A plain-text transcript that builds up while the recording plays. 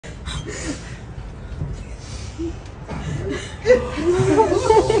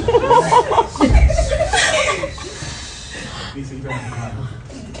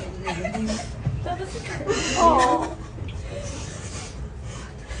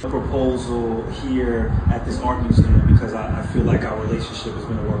Proposal here at this art museum because I feel like our relationship has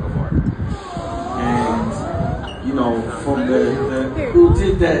been a work of art. And you know, from the who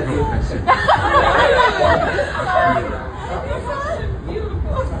did that?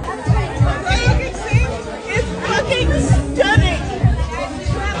 It's fucking stunning.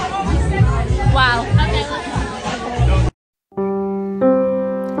 Wow.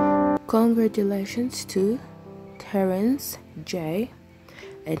 Congratulations to Terrence J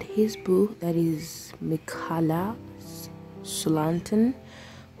and his boo, that is Mikalah Sultan,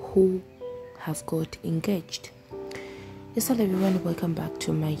 who have got engaged. Yes, hello everyone, welcome back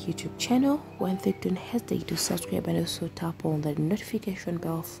to my YouTube channel. One thing, don't hesitate to subscribe and also tap on the notification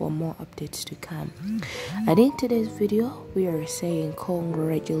bell for more updates to come. And in today's video, we are saying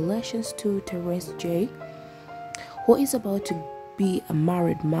congratulations to Terrence J, who is about to be a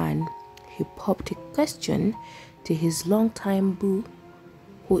married man. He popped a question to his longtime boo,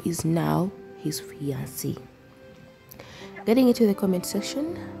 who is now his fiancée. Getting into the comment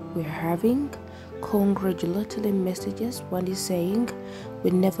section, we're having congratulatory messages. One is saying,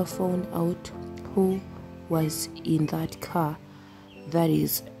 we never found out who was in that car. That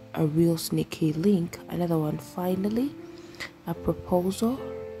is a real sneaky link. Another one, finally, a proposal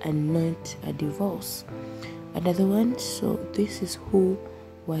and not a divorce. Another one, so this is who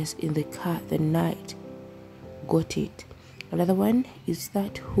was in the car the night. Got it. Another one is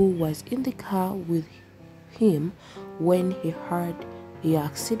that who was in the car with him when he heard the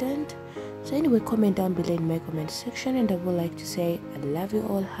accident. So anyway, comment down below in my comment section, and I would like to say I love you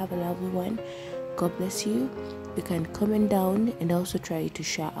all. Have a lovely one. God bless you. You can comment down and also try to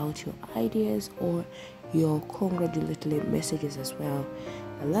share out your ideas or your congratulatory messages as well.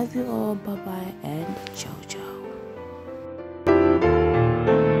 I love you all. Bye bye and ciao ciao.